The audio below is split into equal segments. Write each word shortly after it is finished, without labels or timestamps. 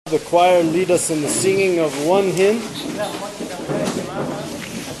the choir lead us in the singing of one hymn.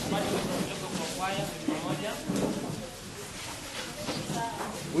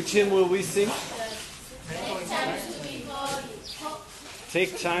 Which hymn will we sing?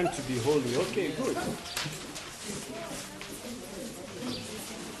 Take time to be holy. Okay, good.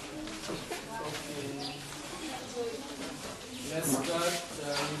 Let's start.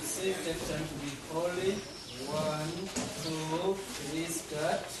 We'll say take time to be holy. 1, 2, 3,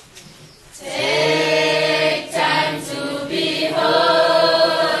 start. Take time to be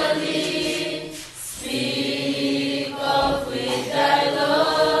holy. Speak of with thy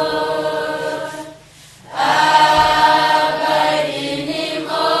Lord. Abide in him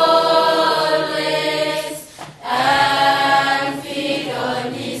always and feed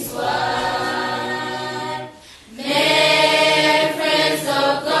on his word. Make friends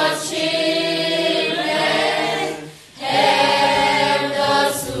of God's children. Help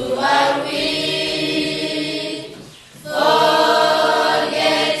those who are weak.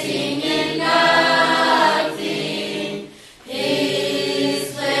 Forgetting in nothing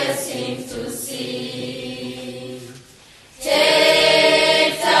his blessings to see.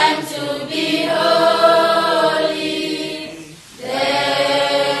 Take time to be holy.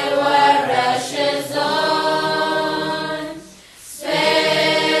 There were rashes on.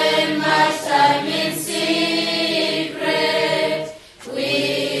 Spend much time in secret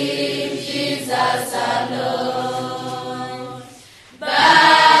with Jesus alone.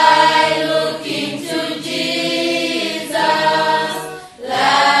 By looking to Jesus,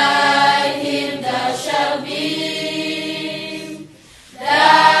 like him thou shalt be.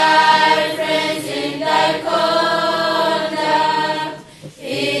 Thy friends in thy conduct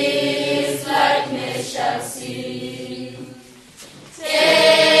his likeness shall see.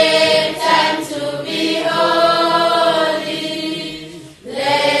 Take time to be holy.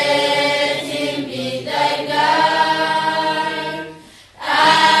 Let him be thy guide.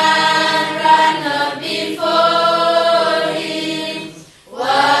 And run not before him,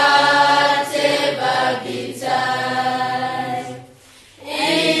 whatever betide.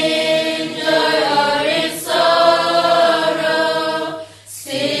 In joy or in sorrow,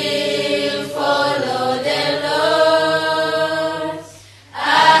 still follow the Lord.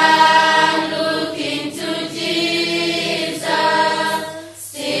 And look into Jesus,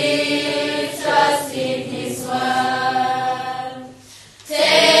 still trust in his word.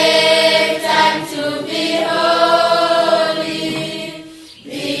 Take time to be holy.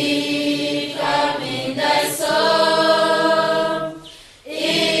 Become in thy soul.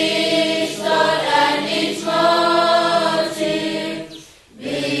 Each thought and each motive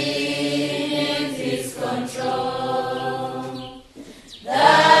beneath his control.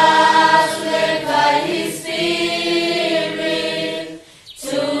 Thus led by his Spirit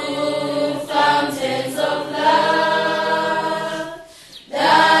to fountains of love.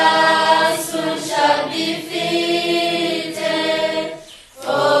 Thus soon shall be fitted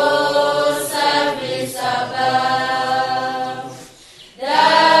for service above.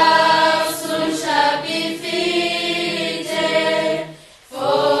 Thus soon shall be fitted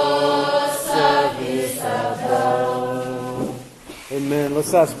for service above. Amen.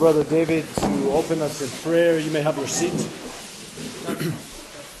 Let's ask Brother David to open us in prayer. You may have your seat.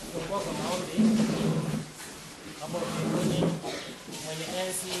 Tutakuwa kwa maombi. Baba wa mbinguni, mwenye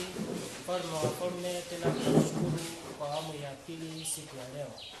enzi, mfalme wa wafalme, tena tunashukuru kwa awamu ya pili siku ya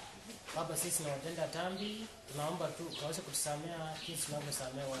leo. Baba, sisi ni watenda dhambi, tunaomba tu ukaweze kutusamea jinsi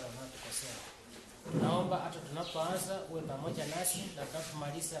tunavyosamea wale wanaotukosea. Tunaomba hata tunapoanza uwe pamoja nasi na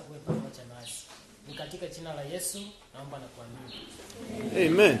tunapomaliza uwe pamoja nasi. Ni katika jina la Yesu naomba na kuamini.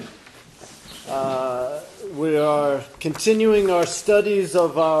 Amen. We are continuing our studies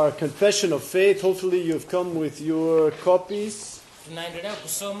of our confession of faith. Hopefully you've come with your copies. Tunaendelea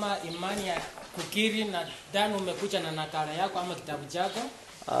kusoma imani ya kukiri na ndani umekuja na nakala yako ama kitabu chako.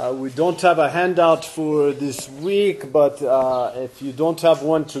 We don't have a handout for this week, but if you don't have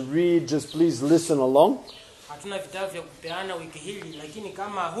one to read, just please listen along. Hatuna vitabu vya kupeana wiki hili, lakini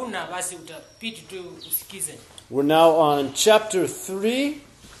kama huna basi utapiti tu usikize. We're now on chapter 3.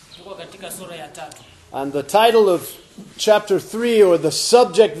 Tuko katika sura ya 3. And the title of chapter 3, or the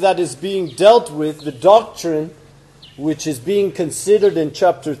subject that is being dealt with, the doctrine which is being considered in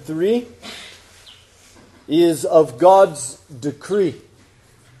chapter 3, is of God's decree.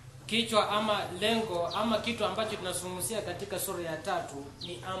 Kichwa ama lengo ama kitu ambacho tunazungumzia katika sura ya 3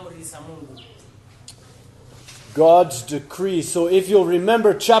 ni amri za Mungu. God's decree. So if you'll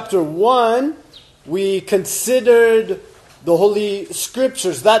remember chapter 1, we considered the Holy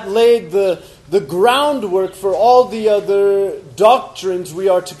Scriptures. That laid the groundwork for all the other doctrines we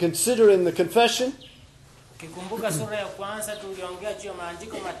are to consider in the confession. Kikumbuka sura ya kwanza tuliongea juu ya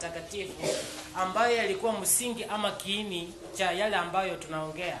maandiko matakatifu ambayo yalikuwa msingi ama kiini cha yale ambayo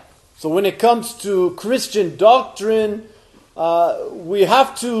tunaongea. So when it comes to Christian doctrine, we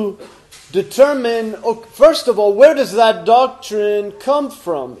have to determine, first of all, where does that doctrine come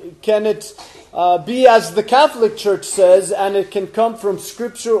from? Can it be as the Catholic Church says, and it can come from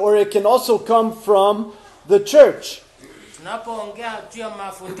Scripture, or it can also come from the church? Tunapoongea juu ya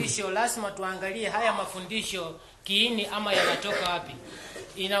mafundisho lazima tuangalie haya mafundisho kiini ama yanatoka wapi.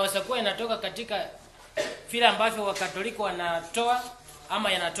 Inaweza kuwa inatoka katika vile ambavyo Wakatoliki wanatoa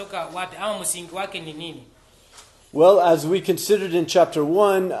ama yanatoka wapi ama msingi wake ni nini? Well, as we considered in chapter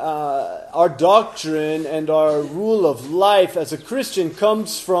 1, our doctrine and our rule of life as a Christian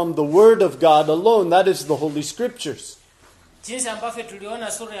comes from the Word of God alone. That is the Holy Scriptures. Jinsi ambavyo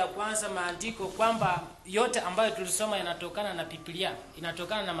tuliona sura ya kwanza maandiko kwamba yote ambayo tulisoma yanatokana na Biblia,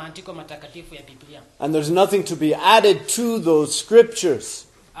 inatokana na maandiko matakatifu ya Biblia. And there's nothing to be added to those Scriptures.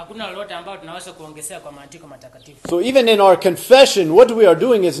 Hakuna lolote ambalo tunaweza kuongezea kwa maandiko matakatifu. So even in our confession, what we are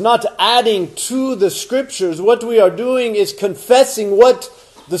doing is not adding to the Scriptures. What we are doing is confessing what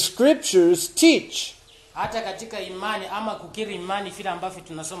the Scriptures teach. Hata katika imani ama kukiri imani vile ambavyo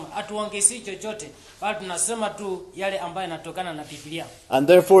tunasoma, hatuongezi chochote, bali tunasema tu yale ambayo yanatokana na Biblia. And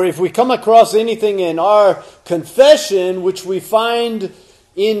therefore, if we come across anything in our confession which we find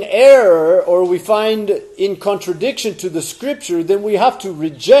in error or we find in contradiction to the Scripture, then we have to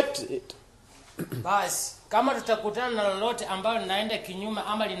reject it. Basi kama tutakutana na lolote ambalo linaenda kinyume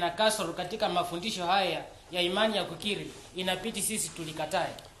ama lina kasoro katika mafundisho haya ya imani ya kukiri, inabidi sisi tulikatae.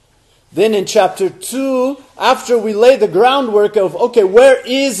 Then in chapter 2, after we lay the groundwork of, okay, where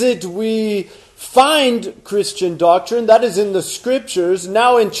is it we find Christian doctrine? That is in the Scriptures.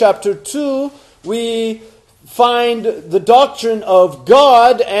 Now in chapter 2, we find the doctrine of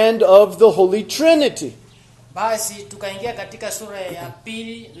God and of the Holy Trinity. Basi tukaingia katika sura ya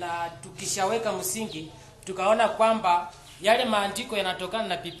pili na tukishaweka msingi, tukaona kwamba yale maandiko yanatokana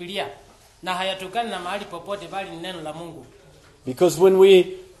na Biblia na hayatokani na mahali popote bali ni neno la Mungu. Because when we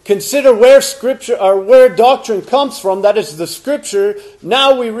consider where Scripture or where doctrine comes from, that is the Scripture,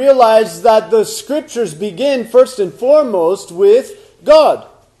 now we realize that the Scriptures begin first and foremost with God.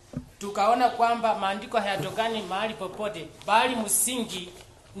 Tukaona kwamba maandiko hayatokani mahali popote bali msingi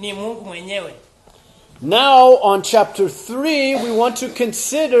ni Mungu mwenyewe. Now on chapter 3 we want to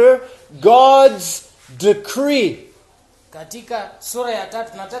consider God's decree. Katika sura ya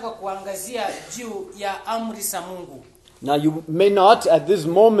 3 tunataka kuangazia juu ya amri za Mungu. Now you may not at this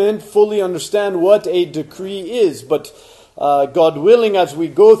moment fully understand what a decree is, but God willing, as we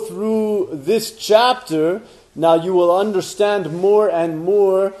go through this chapter, now you will understand more and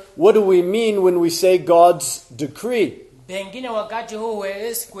more what do we mean when we say God's decree. Pengine wakati huu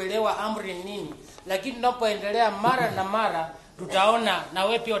huwezi kuelewa amri nini, lakini tunapoendelea mara na mara tutaona na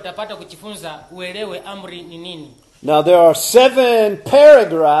wewe pia utapata kujifunza uelewe amri ni nini. Now there are 7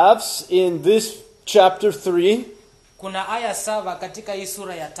 paragraphs in this chapter 3. Kuna aya 7 katika hii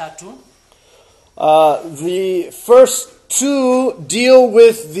sura ya 3. The first 2 deal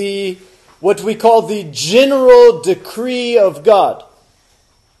with what we call the general decree of God.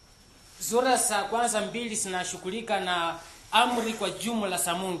 Sura za kwanza 2 zinashughulika na amri kwa jumla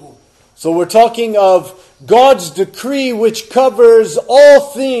za Mungu. So we're talking of God's decree which covers all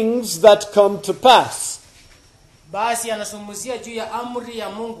things that come to pass. Basi anazungumzia juu ya amri ya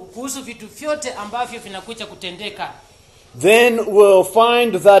Mungu kuhusu vitu vyote ambavyo vinakuja kutendeka. Then we'll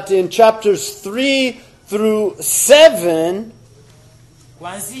find that in chapters 3 through 7,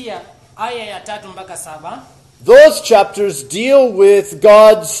 kuanzia aya ya 3 mpaka 7, those chapters deal with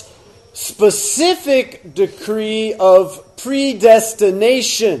God's specific decree of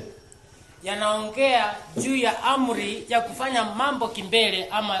predestination. Yanaongea juu ya amri ya kufanya mambo kimbele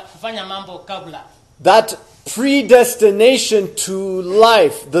ama kufanya mambo kabla. That predestination to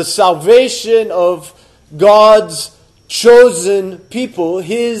life, the salvation of God's chosen people,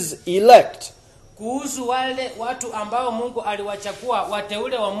 His elect. Kuhusu wale watu ambao Mungu aliwachagua,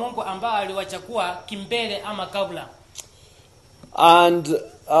 wateule wa Mungu ambao aliwachagua kimbele ama kabla. And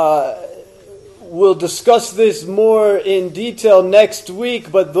we'll discuss this more in detail next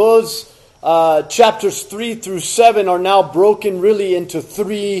week, but those chapters 3 through 7 are now broken really into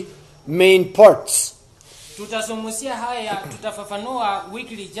 3 main parts. Tutazungumzia haya, tutafafanua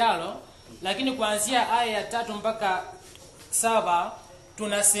wiki lijalo, lakini kuanzia aya ya 3 mpaka 7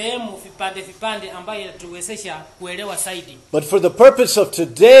 tuna sehemu vipande ambayo inatuwezesha kuelewa zaidi. But for the purpose of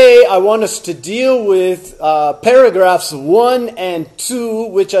today, I want us to deal with paragraphs 1 and 2,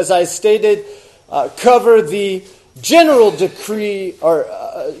 which, as I stated, cover the general decree, or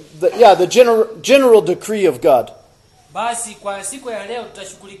the general decree of God. Basi kwa siku ya leo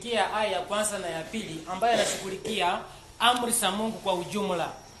tutashughulikia aya ya kwanza na ya pili ambayo inashughulikia amri za Mungu kwa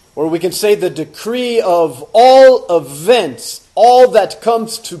ujumla. Or we can say the decree of all events, all that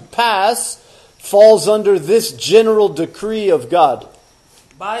comes to pass, falls under this general decree of God.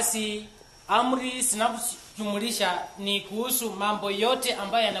 Basi amri zinazojumulisha ni kuhusu mambo yote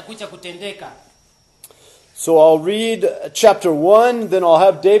ambayo yanakuja kutendeka. So I'll read chapter 1, then I'll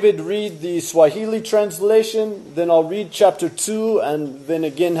have David read the Swahili translation, then I'll read chapter 2, and then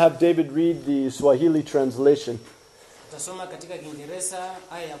again have David read the Swahili translation. Tutasoma katika Kiingereza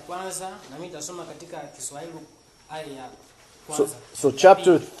aya ya kwanza na mimi nitasoma katika Kiswahili aya ya kwanza. So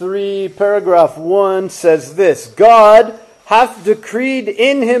chapter 3, paragraph 1 says this: God hath decreed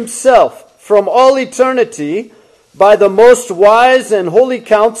in himself from all eternity, by the most wise and holy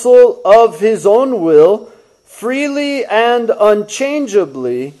counsel of his own will, freely and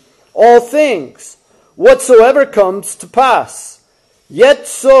unchangeably, all things, whatsoever comes to pass. Yet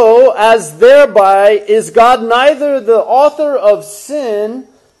so as thereby is God neither the author of sin,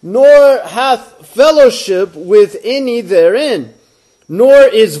 nor hath fellowship with any therein, nor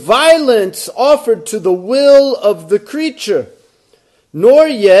is violence offered to the will of the creature, nor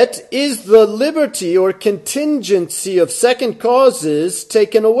yet is the liberty or contingency of second causes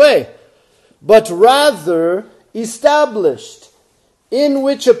taken away, but rather established, in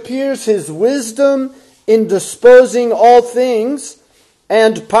which appears his wisdom in disposing all things,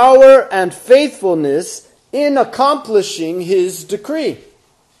 and power and faithfulness in accomplishing his decree.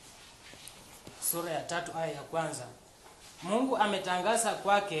 Sura ya 3 aya ya kwanza. Mungu ametangaza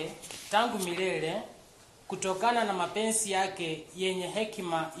kwake tangu milele kutokana na mapenzi yake yenye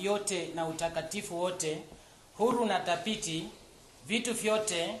hekima yote na utakatifu wote, huru na thabiti, vitu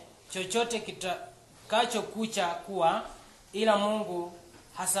vyote, chochote kitakachokucha kuwa, ila Mungu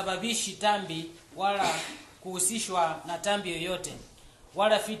hasababishi dhambi wala kuhusishwa na dhambi yoyote,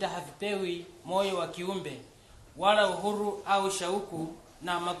 wala vita havipewi moyo wa kiumbe, wala uhuru au shauku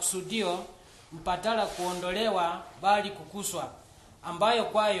na makusudio mpatala kuondolewa bali kukuswa, ambayo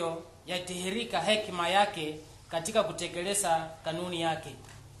kwayo yatihirika hekima yake katika kutekeleza kanuni yake.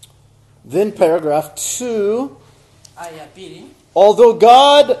 Then paragraph 2, aya ya pili. although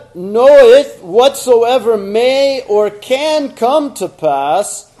God knoweth whatsoever may or can come to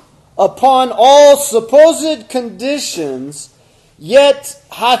pass upon all supposed conditions, yet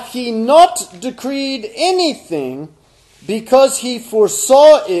hath he not decreed anything, because he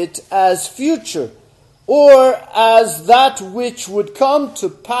foresaw it as future, or as that which would come to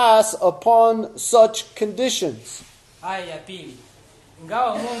pass upon such conditions. Aya ya pili.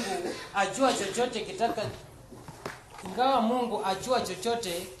 Ingawa Mungu ajua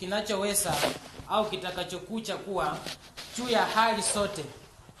chochote kinachoweza au kitakachokucha kuwa juu ya hali sote,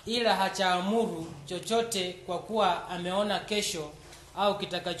 ila hachaamuru chochote kwa kuwa ameona kesho au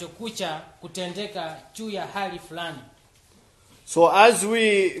kitakachokucha kutendeka juu ya hali fulani. So as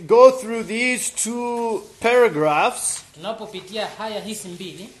we go through these two paragraphs, tunapopitia haya hizi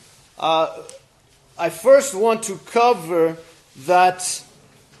mbili, I first want to cover that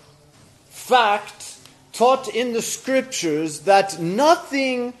fact taught in the scriptures that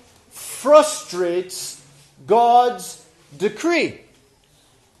nothing frustrates God's decree.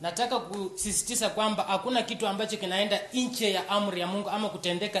 Nataka kusisitiza kwamba hakuna kitu ambacho kinaenda nje ya amri ya Mungu ama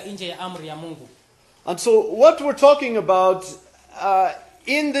kutendeka nje ya amri ya Mungu. And so what we're talking about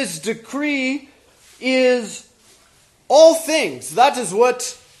in this decree is all things. That is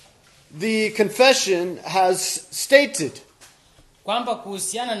what the confession has stated. Kwamba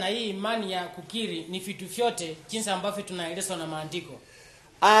kuhusiana na hii imani ya kukiri ni vitu vyote jinsi ambavyo tunaelezwa na maandiko.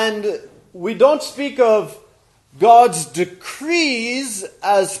 And we don't speak of God's decrees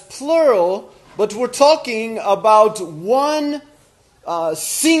as plural, but we're talking about one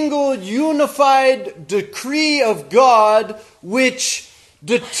single unified decree of God which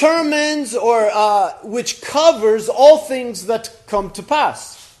determines or which covers all things that come to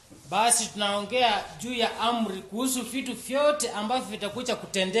pass. Basi tunaongea juu ya amri kuhusu vitu vyote ambavyo vitakuja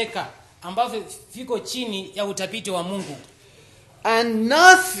kutendeka ambavyo viko chini ya uthabiti wa Mungu. And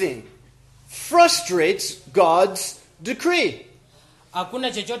nothing frustrates God's decree.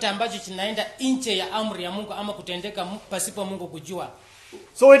 Hakuna chochote ambacho kinaenda nje ya amri ya Mungu ama kutendeka pasipo Mungu kujua.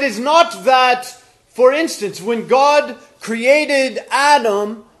 So it is not that, for instance, when God created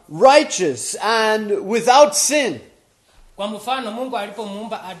Adam righteous and without sin, Kwa mfano Mungu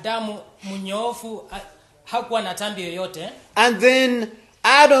alipomuumba Adamu mnyoofu hakuwa na dhambi yoyote, and then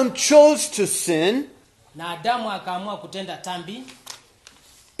Adam chose to sin, na Adamu akaamua kutenda dhambi.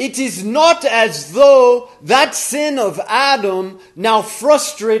 it is not as though that sin of Adam now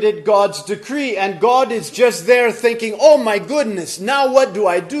frustrated God's decree, and God is just there thinking, oh my goodness, now what do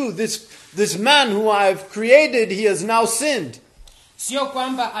I do? This man who I've created, he has now sinned. Sio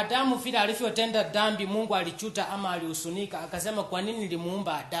kwamba Adamu vile alivyotenda dhambi Mungu alichuta ama alihusunika akasema kwa nini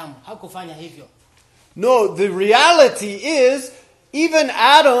nilimuumba Adamu. Hakufanya hivyo. No, the reality is, even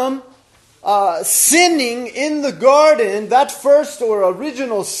Adam sinning in the garden, that first or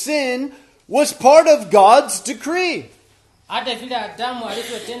original sin, was part of God's decree. Hata vile Adamu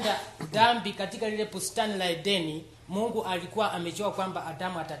alivyotenda dhambi katika lile bustani la Edeni, Mungu alikuwa amejua kwamba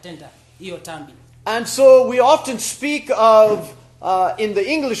Adamu atatenda hiyo dhambi. And so we often speak of, in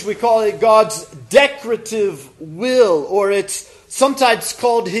the English we call it God's decretive will, or it's sometimes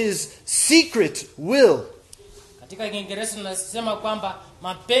called his secret will. Katika Kiingereza tunasema kwamba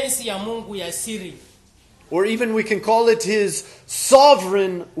mapenzi ya Mungu ya siri, Or even we can call it his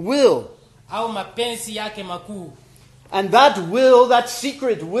sovereign will. au mapenzi yake makuu. And that will, that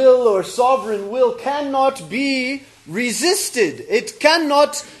secret will or sovereign will, cannot be resisted. It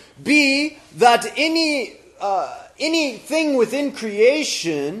cannot be that anything within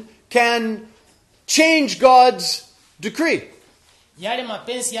creation can change God's decree. Yale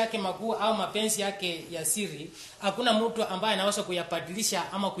mapenzi yake makuu au mapenzi yake ya siri, hakuna mtu ambaye anaweza kuyabadilisha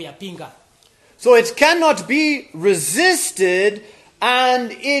ama kuyapinga. So it cannot be resisted,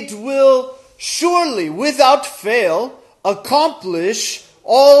 and it will surely, without fail, accomplish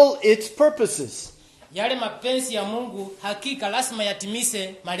all its purposes. Yale mapenzi ya Mungu hakika lazima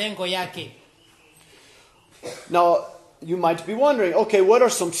yatimize malengo yake. Now, you might be wondering, okay, what are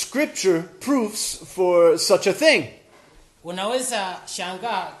some scripture proofs for such a thing? Unaweza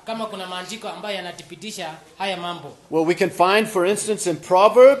shangaa kama kuna maandiko ambayo yanathibitisha haya mambo. Well, we can find, for instance, in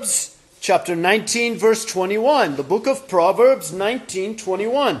Proverbs chapter 19, verse 21. The book of Proverbs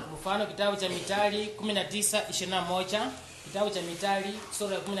 19:21. Mfano kitabu cha Mithali 19:21, kitabu cha Mithali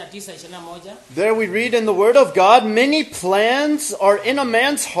sura ya 19:21. There we read in the Word of God, many plans are in a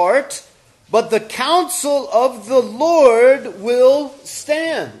man's heart, but the counsel of the Lord will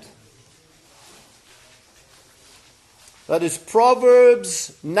stand. That is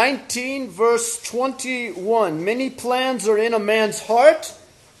Proverbs 19, verse 21. Many plans are in a man's heart,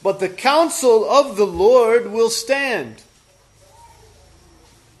 but the counsel of the Lord will stand.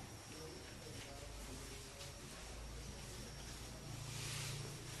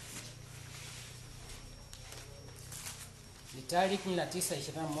 Mithali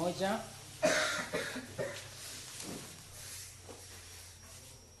 19:21.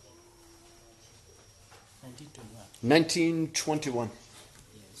 19:21.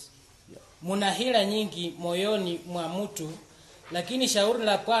 Muna hila nyingi moyoni mwa mtu, lakini shauri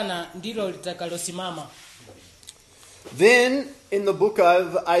la Bwana ndilo litakalosimama. Then in the book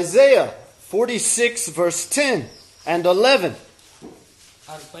of Isaiah 46 verse 10 and 11.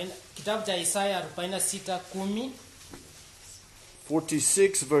 Kitabu cha Isaya 46:10.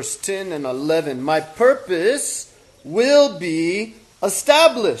 46 verse 10 and 11. My purpose will be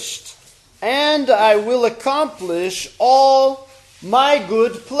established, and I will accomplish all my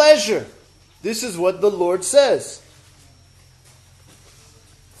good pleasure. This is what the Lord says.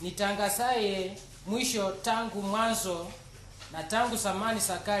 Nitangazaye mwisho tangu mwanzo na tangu zamani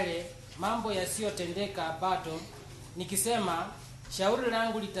za kale mambo yasiyotendeka bado, nikisema shauri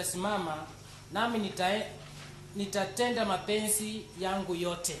langu litasimama, nami nitatenda mapenzi yangu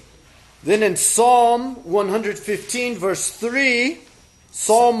yote. Then in Psalm 115 verse 3,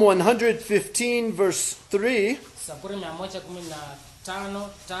 Psalm 115 verse 3, Zaburi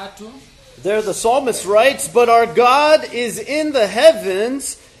 115:3. there the psalmist writes, but our God is in the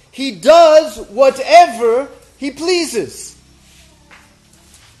heavens, he does whatever he pleases.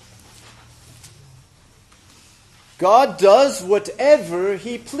 God does whatever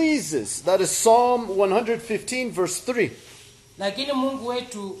he pleases. That is Psalm 115 verse 3. Lakini Mungu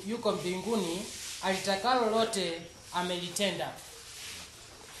wetu yuko mbinguni, alitakalo lote amelitenda.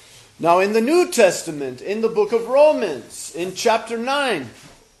 Now in the New Testament, in the book of Romans, in chapter 9,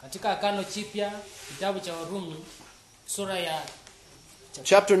 Katika Agano Jipya, kitabu cha Warumi sura ya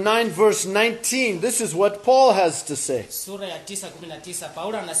chapter 9 verse 19, this is what Paul has to say. sura ya 9:19,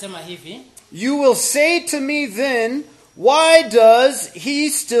 Paulo anasema hivi: You will say to me then, why does he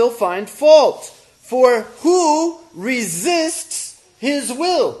still find fault? For who resists his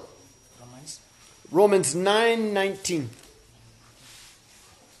will? Romans 9:19.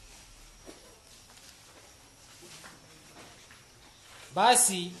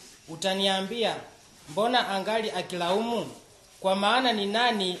 basi utaniambia, mbona angali akilaumu? Kwa maana ni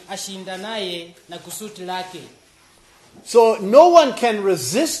nani ashindanaye na kusudi lake? So no one can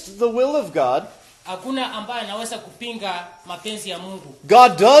resist the will of God. Hakuna ambaye anaweza kupinga mapenzi ya Mungu.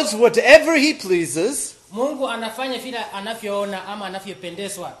 God does whatever he pleases. Mungu anafanya vile anavyoona ama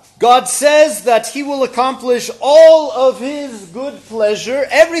anavyopendezwa. God says that he will accomplish all of his good pleasure.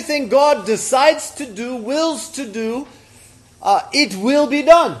 Everything God decides to do, wills to do, it will be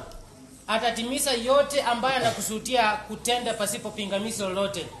done. Atatimiza yote ambayo anakusudia kutenda pasipo pingamizi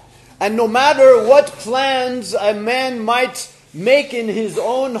lolote. And no matter what plans a man might make in his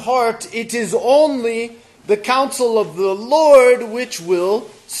own heart, it is only the counsel of the Lord which will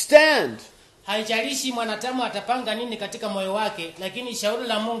stand. Haijalishi mwanadamu atapanga nini katika moyo wake, lakini shauri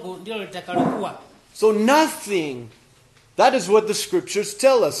la Mungu ndilo litakalokuwa. So nothing, that is what the scriptures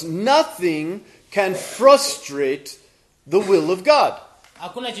tell us, nothing can frustrate the will of God.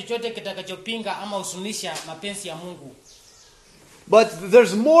 Hakuna chochote kitakachopinga ama usunisha mapenzi ya Mungu. But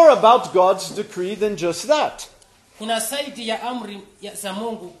there's more about God's decree than just that. Kuna zaidi ya amri za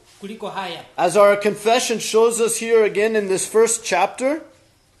Mungu kuliko haya. As our confession shows us here again in this first chapter,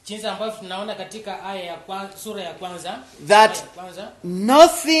 jinsi ambavyo tunaona katika aya ya sura ya kwanza, that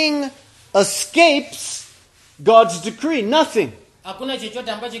nothing escapes God's decree, nothing. Hakuna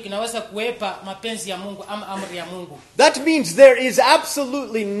chochote ambacho kinaweza kuepa mapenzi ya Mungu ama amri ya Mungu. That means there is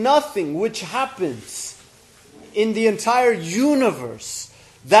absolutely nothing which happens in the entire universe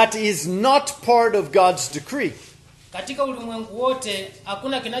that is not part of God's decree. Katika ulimwengu wote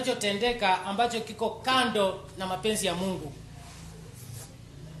hakuna kinachotendeka ambacho kiko kando na mapenzi ya Mungu.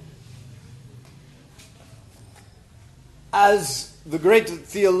 As the great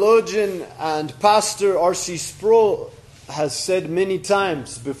theologian and pastor R.C. Sproul has said many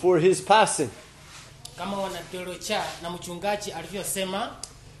times before his passing, kama wanateolojia na mchungaji alivyosema,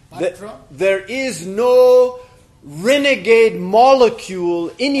 there is no renegade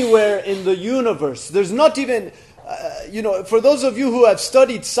molecule anywhere in the universe. There's not even, for those of you who have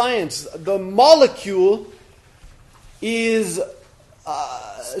studied science, the molecule is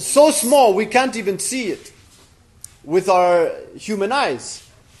so small we can't even see it with our human eyes.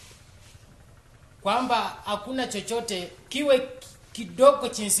 Kwamba hakuna chochote kiwe kidogo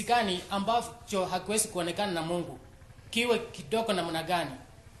jinsi gani ambacho hakiwezi kuonekana na Mungu. Kiwe kidogo namna gani.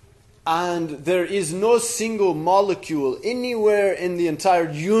 And there is no single molecule anywhere in the entire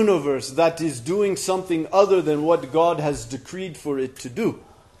universe that is doing something other than what God has decreed for it to do.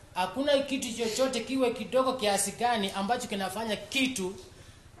 Hakuna kitu chochote kiwe kidogo kiasi gani ambacho kinafanya kitu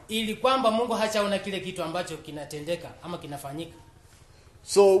ili kwamba Mungu hachaona kile kitu ambacho kinatendeka ama kinafanyika.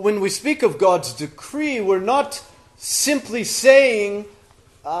 So when we speak of God's decree, we're not simply saying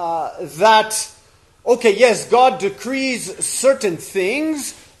that, okay, yes, God decrees certain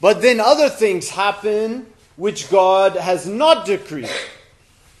things, but then other things happen which God has not decreed.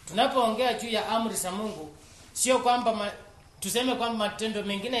 Tunapoongea juu ya amri za Mungu, sio kwamba tuseme kwamba matendo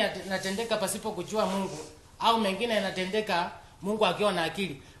mengine yanatendeka pasipo kujua Mungu au mengine yanatendeka Mungu akiwa na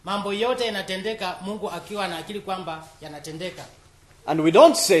akili. Mambo yote yanatendeka Mungu akiwa na akili kwamba yanatendeka. And we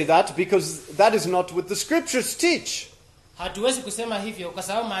don't say that because that is not what the scriptures teach. Hatuwezi kusema hivyo kwa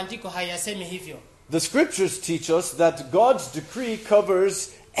sababu maandiko hayasemi hivyo. The scriptures teach us that God's decree covers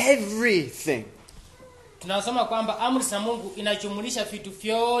everything. Tunasoma kwamba amri za Mungu inajumulisha vitu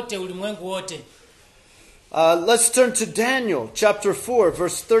vyote ulimwengu wote. Let's turn to Daniel chapter 4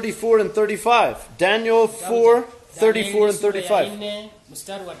 verse 34 and 35. Daniel 4, 34 and 35.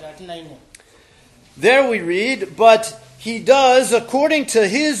 There we read, "But he does according to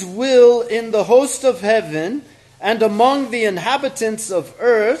his will in the host of heaven and among the inhabitants of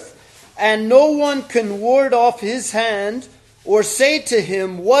earth, and no one can ward off his hand or say to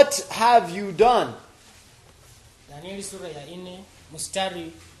him, 'What have you done?'" Danieli sura ya 4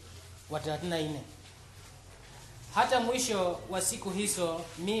 mstari wa 34. Hata mwisho wa siku hizo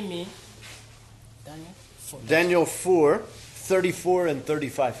mimi Daniel 4, 34 and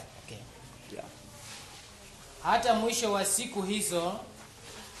 35. Okay. Yeah. Hata mwisho wa siku hizo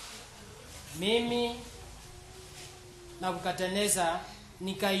mimi Nebukadneza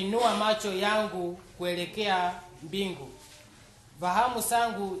nikainua macho yangu kuelekea mbingu. Fahamu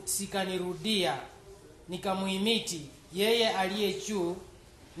zangu zikanirudia, nikamuhimidi yeye aliye juu,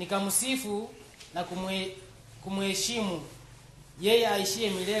 nikamsifu na kumheshimu yeye aishiye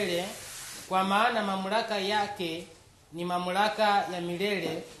milele, kwa maana mamlaka yake ni mamlaka ya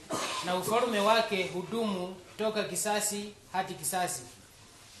milele na ufalme wake hudumu toka kisasi hadi kisasi.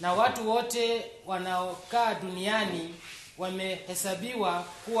 Na watu wote wanaokaa duniani wamehesabiwa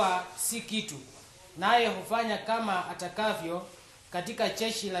kuwa si kitu, naye hufanya kama atakavyo katika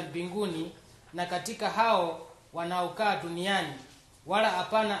jeshi la mbinguni na katika hao wanaokaa duniani, wala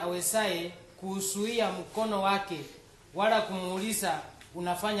hapana awesaye kuuzuia mkono wake wala kumuuliza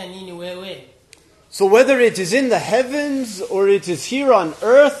unafanya nini wewe. So whether it is in the heavens or it is here on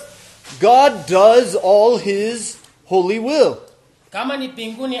earth, God does all his holy will. Kama ni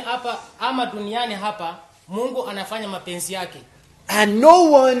mbinguni hapa ama duniani hapa, Mungu anafanya mapenzi yake. And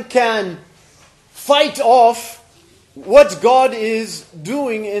no one can fight off what God is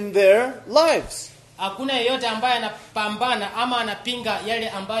doing in their lives. Hakuna yeyote ambaye anapambana ama anapinga yale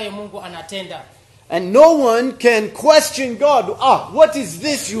ambayo Mungu anatenda. And no one can question God. What is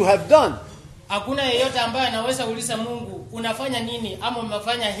this you have done? Hakuna yeyote ambaye anaweza kuuliza Mungu, unafanya nini ama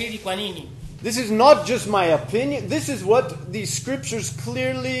umefanya hili kwa nini? This is not just my opinion. This is what the scriptures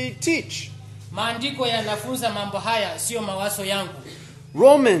clearly teach. Maandiko yanafunza mambo haya, sio mawazo yangu.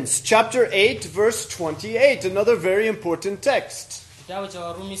 Romans chapter 8 verse 28, another very important text. Kitabu cha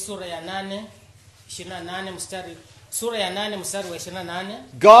Warumi sura ya 8 mstari wa 28.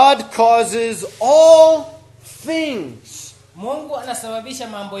 God causes all things Mungu anasababisha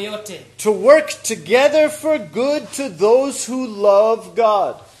mambo yote to work together for good to those who love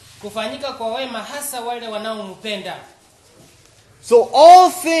God. kufanyika kwa wema, hasa wale wanaompenda. So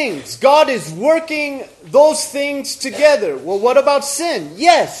all things, God is working those things together. Well, what about sin?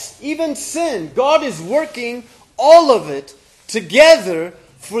 Yes, even sin, God is working all of it together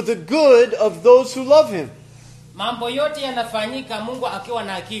for the good of those who love him. Mambo yote yanafanyika Mungu akiwa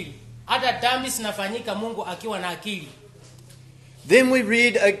na akili. Hata dhambi zinafanyika Mungu akiwa na akili. Then we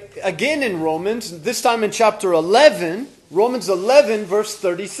read again in Romans, this time in chapter 11, Romans 11 verse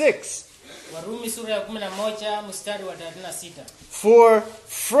 36. Warumi sura ya 11 mstari wa 36. For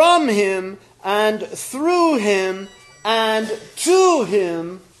from him and through him and to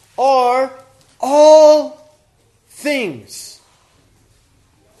him are all things.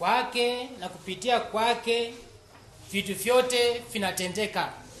 Kwake na kupitia kwake vitu vyote vinatendeka.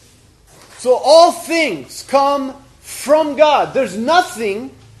 So all things come from God. There's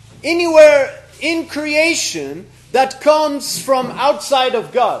nothing anywhere in creation that comes from outside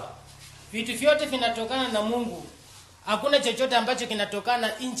of God. Vitu vyote vinatokana na Mungu. Hakuna chochote ambacho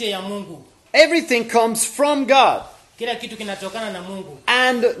kinatokana nje ya Mungu. Everything comes from God. Kila kitu kinatokana na Mungu.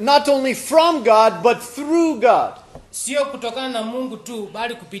 And not only from God, but through God. Sio kutokana na Mungu tu,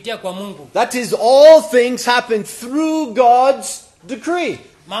 bali kupitia kwa Mungu. That is, all things happen through God's decree.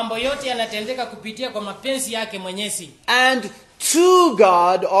 Mambo yote yanatendeka kupitia kwa mapenzi yake Mwenyezi. And to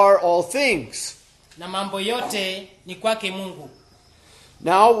God are all things. Na mambo yote ni kwake Mungu.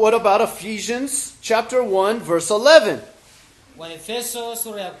 Now, what about Ephesians chapter 1 verse 11? Waefeso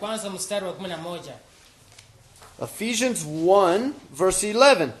sura ya 1 mstari wa 11. Ephesians 1 verse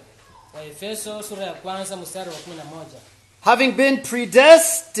 11. Waefeso sura ya 1 mstari wa 11. Having been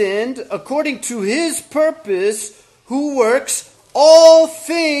predestined according to his purpose, who works all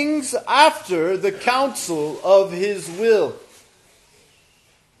things after the counsel of his will.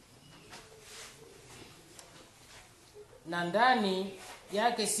 Na ndani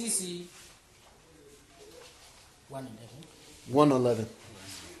yake sisi 1:11.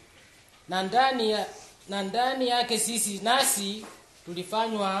 na ndani yake sisi nasi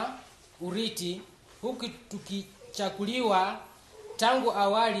tulifanywa urithi, huku tukichakuliwa tangu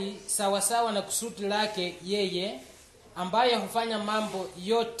awali sawasawa na kusudi lake yeye, ambaye hufanya mambo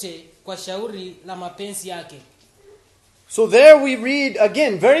yote kwa shauri la mapenzi yake. So there we read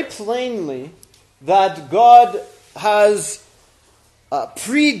again very plainly that God has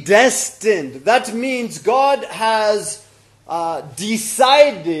predestined. That means God has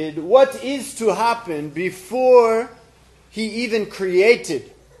decided what is to happen before he even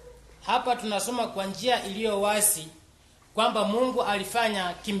created. Hapa tunasoma kwa njia iliyo wazi kwamba Mungu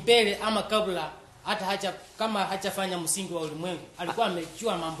alifanya kimbele ama kabla hata kama hajafanya msingi wa ulimwengu. Alikuwa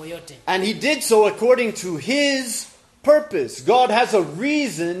amejua mambo yote. And he did so according to his purpose. God has a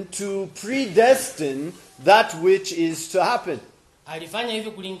reason to predestine that which is to happen. Alifanya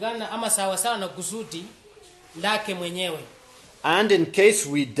hivyo kulingana ama sawa na kusudi lake mwenyewe. And in case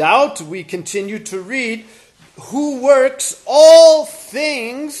we doubt, we continue to read, who works all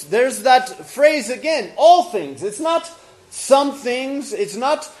things. There's that phrase again, all things. It's not some things, it's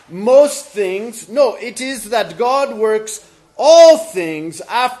not most things. No, it is that God works all things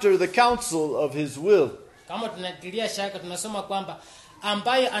after the counsel of his will. Kama tunatilia shaka tunasoma kwamba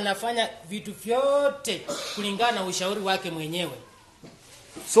ambaye anafanya vitu vyote kulingana na ushauri wake mwenyewe.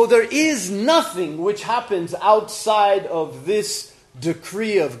 So there is nothing which happens outside of this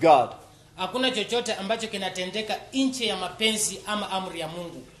decree of God. Hakuna chochote ambacho kinatendeka nje ya mapenzi ama amri ya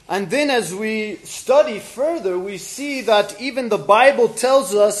Mungu. And then as we study further, we see that even the Bible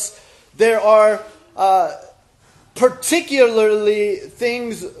tells us there are particularly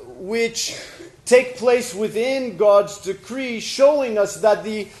things which take place within God's decree, showing us that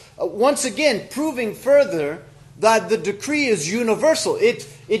once again, proving further that the decree is universal.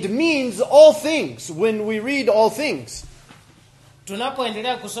 It means all things when we read all things.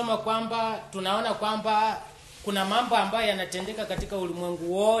 Tunapoendelea kusoma kwamba tunaona kwamba kuna mambo ambayo yanatendeka katika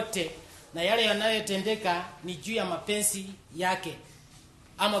ulimwengu wote, na yale yanayotendeka ni juu ya mapenzi yake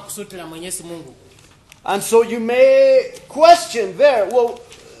ama kusudi la Mwenyezi Mungu. And so you may question there, well,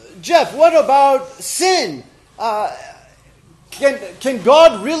 Jeff, what about sin? Can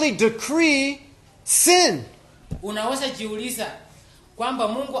God really decree sin? Unaweza jiuliza kwamba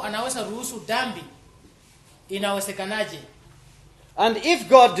Mungu anaweza ruhusu dhambi. Inawezekanaje? And if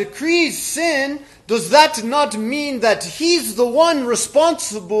God decrees sin, does that not mean that He's the one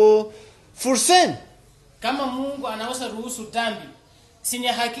responsible for sin? Kama Mungu anaweza ruhusu dhambi, si ni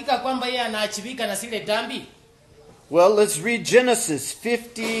hakika kwamba yeye anaachibika na zile dhambi? Well, let's read Genesis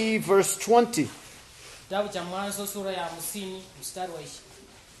 50 verse 20. Kitabu cha Mwanzo sura ya 50 mstari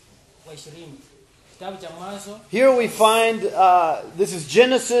wa 20. Kitabu cha Mwanzo. Here we find, this is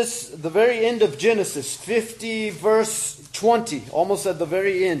Genesis, the very end of Genesis, 50 verse 20, almost at the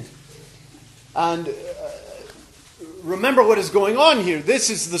very end. And remember what is going on here. This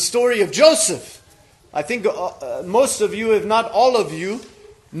is the story of Joseph. I think most of you, if not all of you,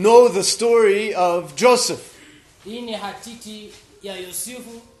 know the story of Joseph. Hii ni hadithi ya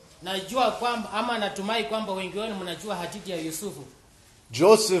Yusufu. Najua kwamba ama natumai kwamba wengi wenu mnajua hadithi ya Yusufu.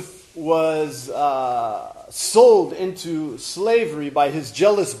 Joseph was sold into slavery by his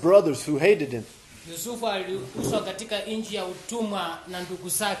jealous brothers who hated him. Yusufu aliuzwa katika nchi ya utumwa na ndugu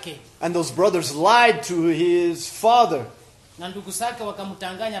zake. And those brothers lied to his father. Na ndugu zake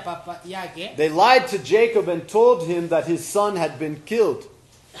wakamtanganya papa yake. They lied to Jacob and told him that his son had been killed.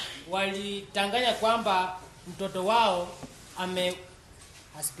 Walitanganya kwamba mtoto wao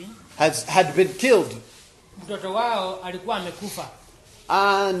had been killed. Mtoto wao alikuwa amekufa.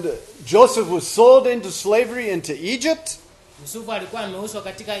 And Joseph was sold into slavery into Egypt. Yusufu alikuwa ameuzwa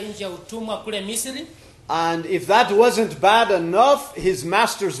katika nchi ya utumwa kule Misri. And if that wasn't bad enough, his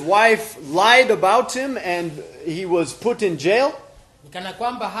master's wife lied about him and he was put in jail. Nikana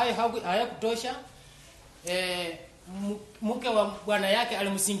kwamba hayo hayakutosha, mke wa bwana yake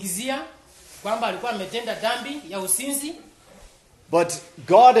alimsingizia kwamba alikuwa ametenda dhambi ya usinzi. But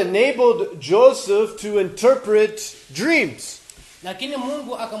God enabled Joseph to interpret dreams. Lakini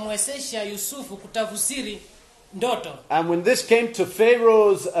Mungu akamwezesha Yusufu kutafsiri ndoto. And when this came to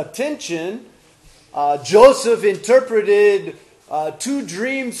Pharaoh's attention, Joseph interpreted 2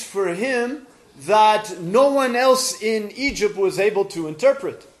 dreams for him that no one else in Egypt was able to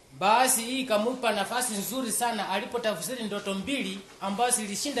interpret. Basi hii ikamupa nafasi nzuri sana alipotafsiri ndoto mbili ambazo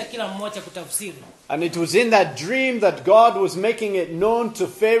zilishinda kila mmoja kutafsiri. And it was in that dream that God was making it known to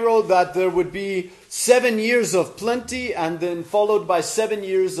Pharaoh that there would be 7 years of plenty and then followed by 7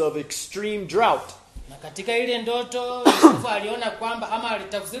 years of extreme drought. Na katika ile ndoto Yusufu aliona kwamba ama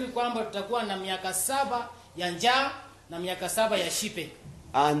alitafsiri kwamba tutakuwa na miaka 7 ya njaa na miaka 7 ya shibe.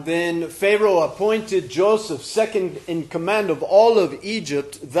 And then Pharaoh appointed Joseph second in command of all of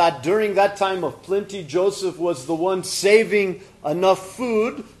Egypt, that during that time of plenty, Joseph was the one saving enough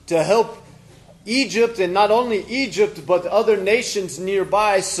food to help Egypt, and not only Egypt, but other nations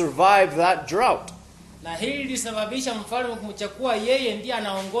nearby survive that drought. Na hili lisababisha mfalme kumchukua yeye ndiye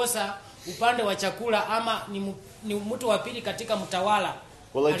anaongoza upande wa chakula ama ni mtu wa pili katika mtawala.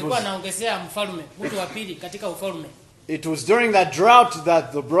 Alikuwa anaongezea mfalme mtu wa pili katika ufalme. It was during that drought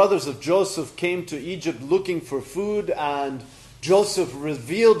that the brothers of Joseph came to Egypt looking for food, and Joseph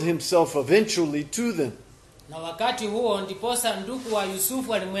revealed himself eventually to them. Na wakati huo ndiposa ndugu wa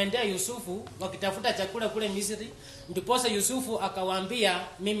Yusufu alimwendea Yusufu wakitafuta chakula kule Misri, ndiposa Yusufu akawaambia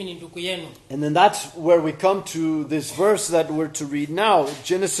mimi ni ndugu yenu. And then that's where we come to this verse that we're to read now,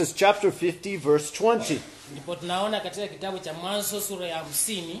 Genesis chapter 50 verse 20. Ndipo tunaona katika kitabu cha Mwanzo sura ya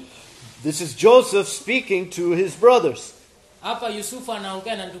 50. This is Joseph speaking to his brothers. Hapa Yusufu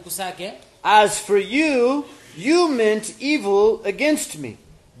anaongea na ndugu zake. As for you, you meant evil against me,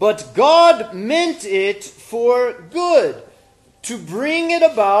 but God meant it for good, to bring it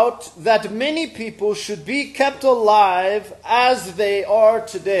about that many people should be kept alive as they are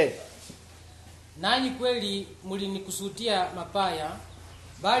today. Nanyi kweli mlinikusudia mabaya,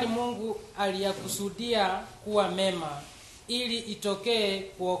 bali Mungu aliyakusudia kuwa mema, ili itokee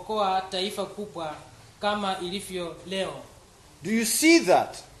kuokoa taifa kubwa kama ilivyo leo. Do you see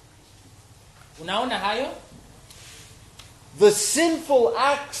that? Unaona hayo? the sinful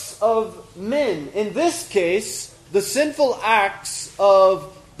acts of men. In this case, the sinful acts of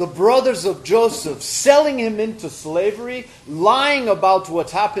the brothers of Joseph, selling him into slavery, lying about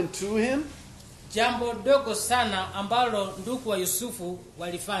what happened to him. Jambo dogo sana ambalo ndugu wa Yusufu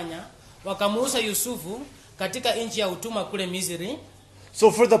walifanya, wakamuuza Yusufu katika nchi ya utumwa kule Misri.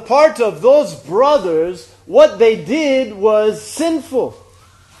 So for the part of those brothers, what they did was sinful.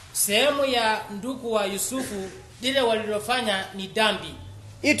 Sehemu ya ndugu wa Yusufu, lile walilofanya ni dhambi.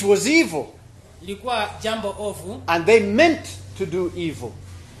 It was evil. Ilikuwa jambo ovu. And they meant to do evil.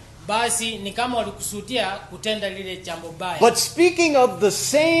 Basi ni kama walikusudia kutenda lile jambo baya. But speaking of the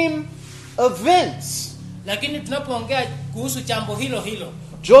same events, lakini tunapoongea kuhusu jambo hilo hilo,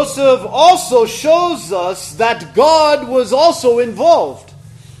 Joseph also shows us that God was also involved.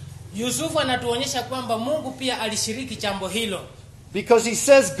 Yusufu anatuonyesha kwamba Mungu pia alishiriki jambo hilo. Because he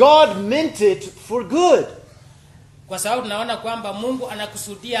says God meant it for good. Kwa sababu tunaona kwamba Mungu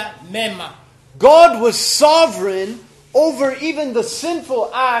anakusudia mema. God was sovereign over even the sinful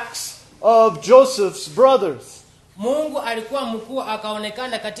acts of Joseph's brothers. Mungu alikuwa mkuu,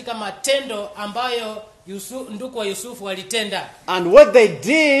 akaonekana katika matendo ambayo ndugu wa Yusufu walitenda. And what they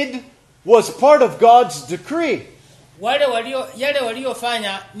did was part of God's decree. Yale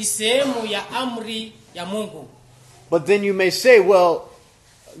waliofanya ni sehemu ya amri ya Mungu. But then you may say, well,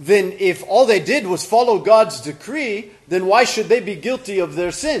 then if all they did was follow God's decree, then why should they be guilty of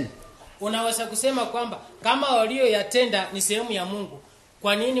their sin? Unaweza kusema kwamba kama walioyatenda ni sehemu ya Mungu,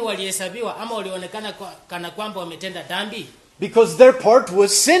 kwa nini walihesabiwa ama walionekana kana kwamba wametenda dhambi? Because their part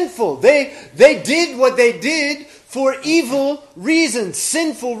was sinful. They did what they did for evil reasons,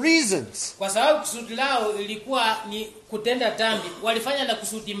 sinful reasons. Kwa sababu kusudi lao ilikuwa ni kutenda dhambi, walifanya na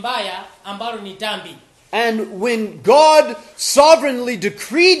kusudi mbaya ambalo ni dhambi. And when God sovereignly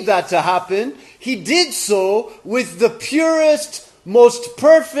decreed that to happen, he did so with the purest, most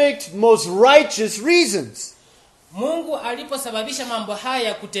perfect, most righteous reasons. Mungu aliposababisha mambo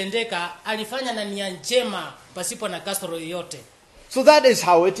haya kutendeka, alifanya na nia njema pasipo na kasoro yoyote. So that is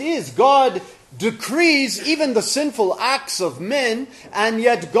how it is. God decrees even the sinful acts of men, and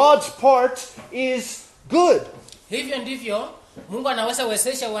yet God's part is good. Hivyo ndivyo Mungu anaweza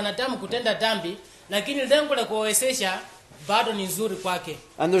kuwezesha wanadamu kutenda dhambi, lakini lengo la kuwezesha bado ni nzuri kwake.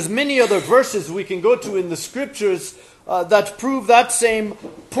 And there's many other verses we can go to in the scriptures that prove that same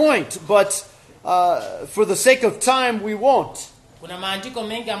point, but for the sake of time we won't. Kuna maandiko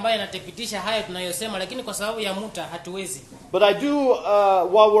mengi ambayo yanathibitisha haya tunayosema, lakini kwa sababu ya muda hatuwezi. But I do,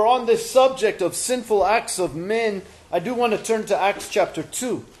 while we're on this subject of sinful acts of men, I do want to turn to Acts chapter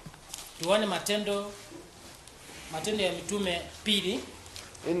 2. Tuone matendo ya mitume 2.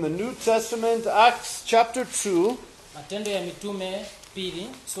 In the New Testament, Acts chapter 2. Matendo ya mitume 2,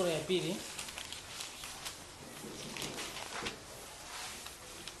 sura ya 2.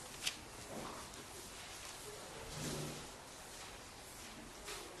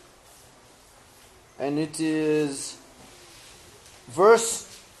 And it is verse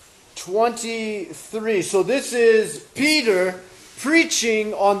 23. So this is Peter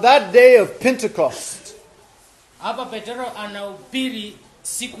preaching on that day of Pentecost. Hapa Petro anahubiri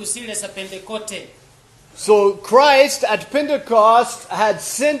siku zile za Pentekoste. So Christ at Pentecost had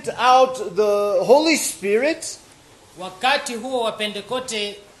sent out the Holy Spirit. Wakati huo wa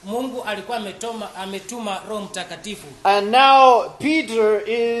Pentekoste Mungu alikuwa ametuma Roho Mtakatifu. And now Peter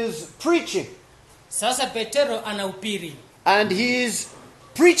is preaching. Sasa Petro anahubiri. And he's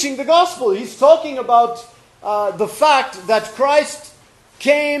preaching the gospel. He's talking about the fact that Christ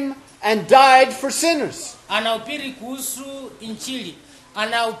came and died for sinners. Anahubiri kuhusu Injili.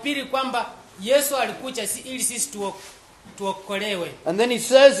 Anahubiri kwamba Yesu alikuja ili sisi tuokolewe. And then he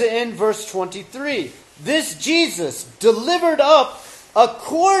says in verse 23, this Jesus delivered up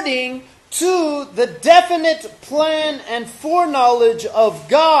according to the definite plan and foreknowledge of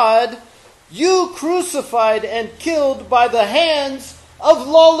God, you crucified and killed by the hands of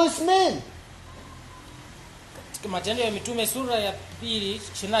lawless men. Matendo ya mitume sura ya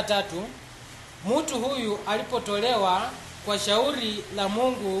 2:23, mtu huyu alipotolewa kwa shauri la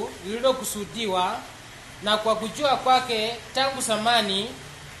Mungu lililokusudiwa na kwa kujua kwake tangu zamani,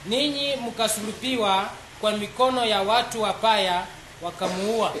 ninyi mkasulubiwa kwa mikono ya watu wabaya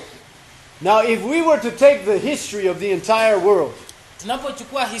wakamuua. Now if we were to take the history of the entire world,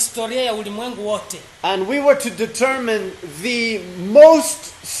 tunapochukua historia ya ulimwengu wote, and we were to determine the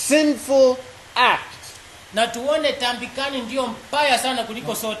most sinful act, na tuone tambikani ndio mbaya sana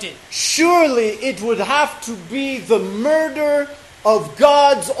kuliko sote, surely it would have to be the murder of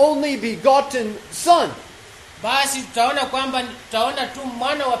God's only begotten Son. Basi tutaona tu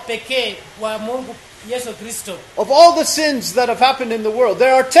mwana wa pekee wa Mungu Yesu Kristo. Of all the sins that have happened in the world,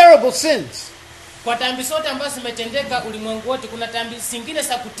 there are terrible sins. Kwa dhambi zote ambazo zimetendeka ulimwengu wote, kuna dhambi zingine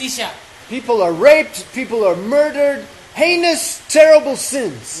za kutisha. People are raped, people are murdered, heinous, terrible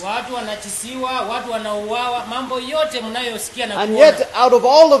sins. Watu wanachisiwa, watu wanauawa, mambo yote mnayosikia na And kuona. yet, out of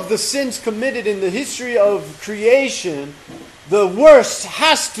all of the sins committed in the history of creation, the worst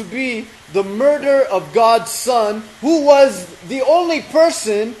has to be the murder of God's Son, who was the only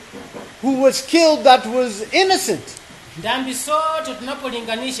person who was killed that was innocent. Dhambi zote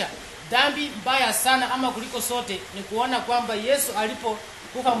tunapolinganisha, dhambi mbaya sana ama kuliko sote ni kuona kwamba Yesu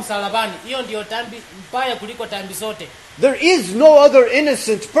alipokufa msalabani. Hiyo ndio dhambi mbaya kuliko dhambi zote. There is no other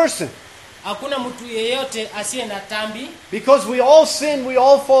innocent person. Hakuna mtu yeyote asiye na dhambi. Because we all sin, we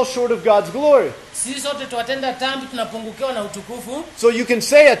all fall short of God's glory. Sisi sote tuwatenda dhambi, tunapungukiwa na utukufu. So you can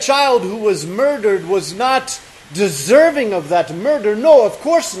say a child who was murdered was not deserving of that murder. No, of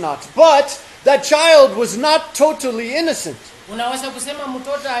course not. But that child was not totally innocent. Unaweza kusema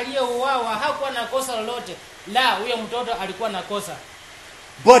mtoto aliyeuawa hakuwa na kosa lolote. La, huyo mtoto alikuwa na kosa.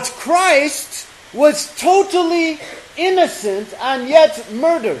 But Christ was totally innocent and yet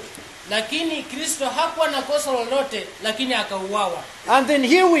murdered. Lakini Kristo hakuwa na kosa lolote, lakini akauawa. And then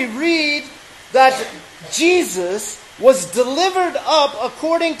here we read that Jesus was delivered up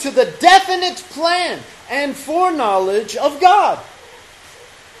according to the definite plan and foreknowledge of God.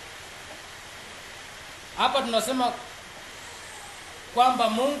 Hapa tunasema kwamba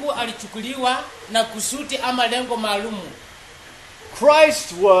Mungu alichukuliwa na kusudi ama lengo maalumu.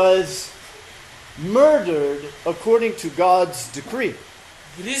 Christ was murdered according to God's decree.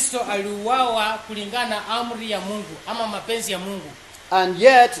 Kristo aliuawa kulingana na amri ya Mungu ama mapenzi ya Mungu. And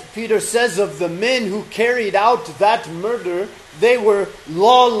yet, Peter says of the men who carried out that murder, they were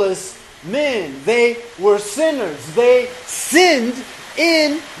lawless men. They were sinners. They sinned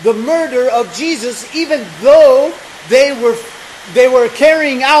in the murder of Jesus, even though they were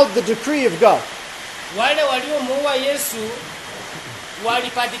carrying out the decree of God. Wale waliomuua Yesu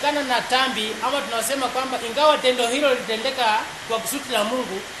walipatikana na dhambi, ama tunasema kwamba ingawa tendo hilo litendeka kwa kusudi la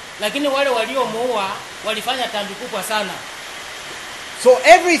Mungu, lakini wale waliomuua walifanya dhambi kubwa sana. So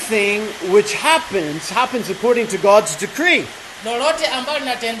everything which happens according to God's decree. Lolote ambalo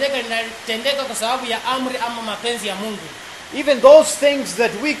linatendeka kwa sababu ya amri ama mapenzi ya Mungu. Even those things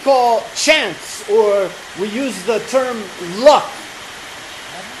that we call chance, or we use the term luck.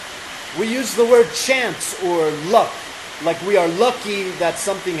 We use the word chance or luck. Like we are lucky that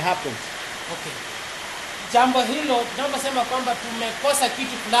something happens. Okay. Jambo hilo tunaposema kwamba tumekosa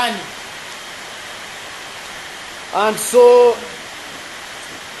kitu fulani. And so,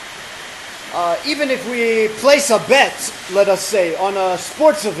 even if we place a bet, let us say, on a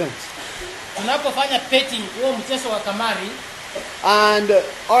sports event, Tunapofanya betting, huo mchezo wa kamari, and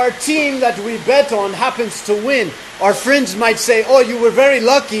our team that we bet on happens to win, our friends might say, "Oh, you were very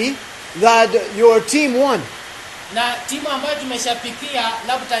lucky that your team won." na timu ambayo tumeshapikia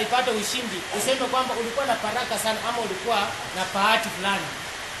labda ipate ushindi, useme kwamba ulikuwa na baraka sana ama ulikuwa na bahati fulani.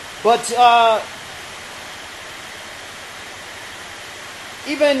 But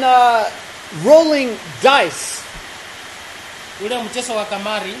even rolling dice, Ule mchezo wa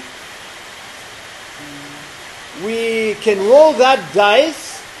kamari, we can roll that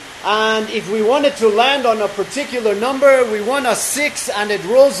dice, and if we wanted to land on a particular number, we won a 6 and it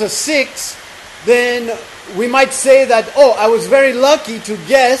rolls a 6, then we might say that, "Oh, I was very lucky to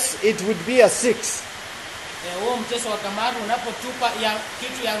guess it would be a 6. huo mchezo wa kamari unapotupa ya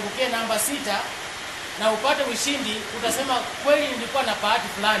kitu yangukie namba 6 na upate ushindi, utasema kweli nilikuwa na bahati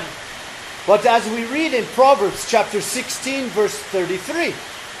fulani. But as we read in Proverbs chapter 16 verse 33,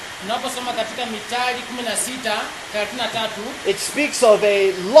 Tunaposoma katika Mithali 16:33, it speaks of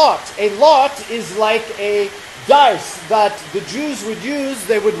a lot. A lot is like a dice that the Jews would use.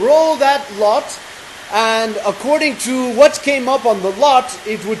 They would roll that lot, and according to what came up on the lot,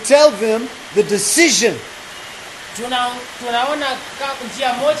 it would tell them the decision. tunaona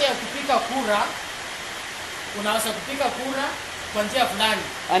njia moja ya kupiga kura. Unaweza kupiga kura kwa njia fulani.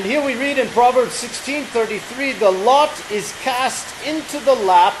 And here we read in Proverbs 16:33, the lot is cast into the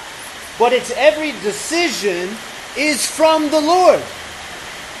lap, but its every decision is from the Lord.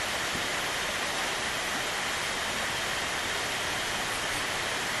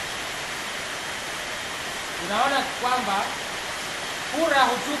 Unaona kwamba kura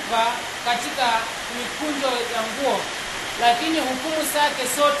hutupa katika mikunjo ya nguo, lakini hukumu zake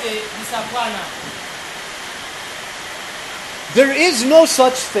zote ni za Bwana. There is no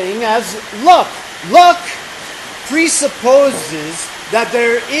such thing as luck. Luck presupposes that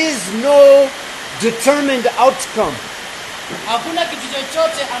there is no determined outcome. Hakuna kitu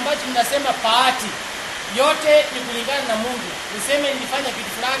chochote ambacho tunasema bahati. yote ni kulingana na Mungu. Niseme nilifanya kitu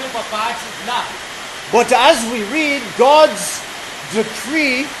fulani kwa bahati, la. But as we read, God's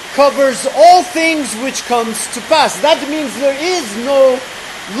decree covers all things which comes to pass. That means there is no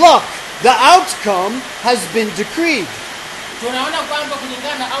luck. The outcome has been decreed. Tunaona kwamba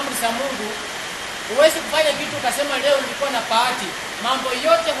kulingana na amri za Mungu, huwezi kufanya kitu ukasema leo nilikuwa na bahati. Mambo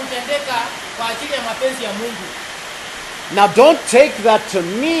yote hutendeka kwa ajili ya mapenzi ya Mungu. Now don't take that to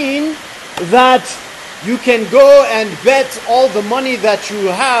mean that you can go and bet all the money that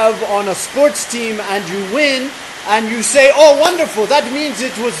you have on a sports team and you win, and you say, oh wonderful, that means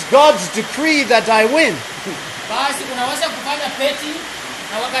it was God's decree that I win. Basi unaweza kufanya peti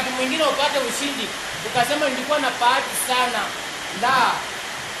na wakati mwingine upate ushindi. Ukasema nilikuwa na bahati sana. La,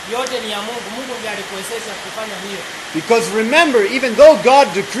 yote ni ya Mungu. Mungu ndiye alikuwezesha kufanya hiyo. Because remember, even though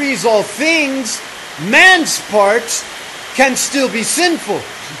God decrees all things, man's part can still be sinful.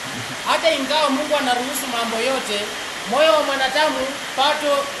 Hata ingawa Mungu anaruhusu mambo yote, moyo wa mwanadamu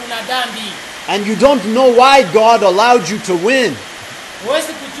bado kuna dhambi. And you don't know why God allowed you to win.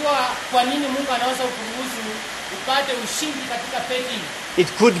 Huwezi kujua kwa nini Mungu anaweza kuruhusu upate ushindi katika peti. It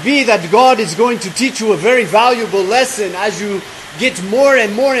could be that God is going to teach you a very valuable lesson as you get more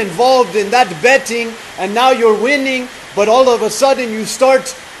and more involved in that betting, and now you're winning, but all of a sudden you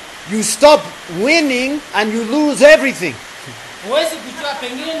stop winning and you lose everything. Huwezi kujua,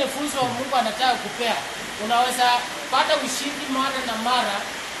 pengine ni funzo Mungu anataka kupea. Unaweza pata ushindi mara na mara,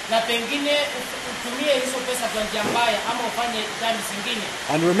 na pengine utumie hizo pesa kwa njia mbaya ama ufanye dhambi zingine.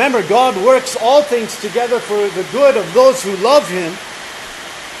 And remember, God works all things together for the good of those who love Him.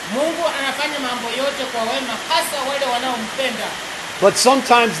 Mungu anafanya mambo yote kwa wema, hasa wale wanaompenda. But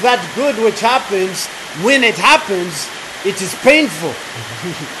sometimes that good which happens, when it happens, it is painful.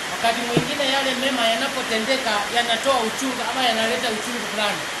 Wakati mwingine yale mema yanapotendeka yanatoa uchungu ama yanaleta uchungu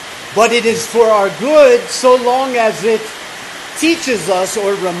fulani. But it is for our good so long as it teaches us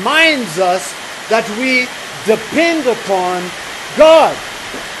or reminds us that we depend upon God.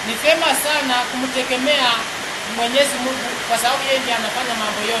 Ni vyema sana kumtegemea Mwenyezi Mungu kwa sababu yeye ndiye anafanya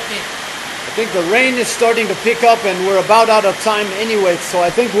mambo yote. I think the rain is starting to pick up and we're about out of time anyway, so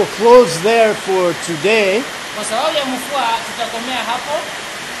I think we'll close there for today. Kwa sababu ya mvua tutakomea hapo.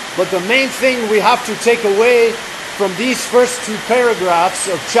 But the main thing we have to take away from these first two paragraphs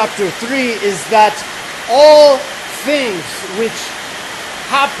of chapter 3 is that all things which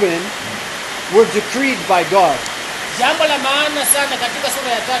happen were decreed by God. Jambo la maana sana katika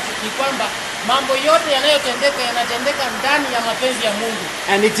sura ya 3 ni kwamba mambo yote yanayotendeka yanatendeka ndani ya mapenzi ya Mungu.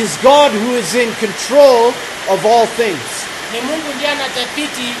 And it is God who is in control of all things. Ni Mungu ndiye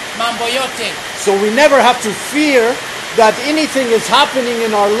anadhibiti mambo yote. So we never have to fear that anything is happening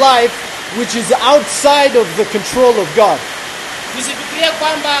in our life which is outside of the control of God. Tusifikirie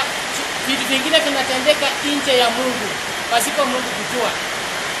kwamba vitu vingine vinatendeka nje ya Mungu pasipo Mungu kujua.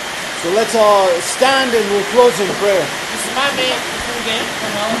 So let's all stand and we'll close in prayer. Tusimame tufunge kwa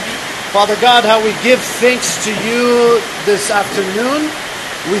maombi. Father God, how we give thanks to you this afternoon.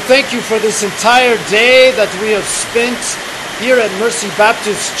 We thank you for this entire day that we have spent here at Mercy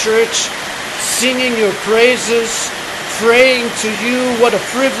Baptist Church, singing your praises, praying to you. What a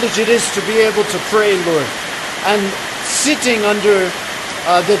privilege it is to be able to pray, Lord, and sitting under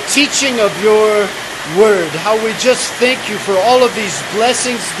the teaching of your word. How we just thank you for all of these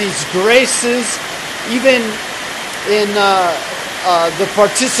blessings, these graces, even in the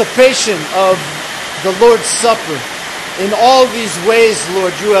participation of the Lord's Supper. In all these ways,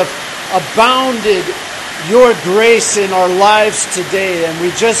 Lord, you have abounded your grace in our lives today, and we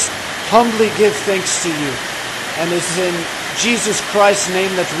just humbly give thanks to you. And it's in Jesus Christ's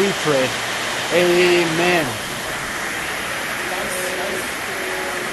name that we pray. Amen.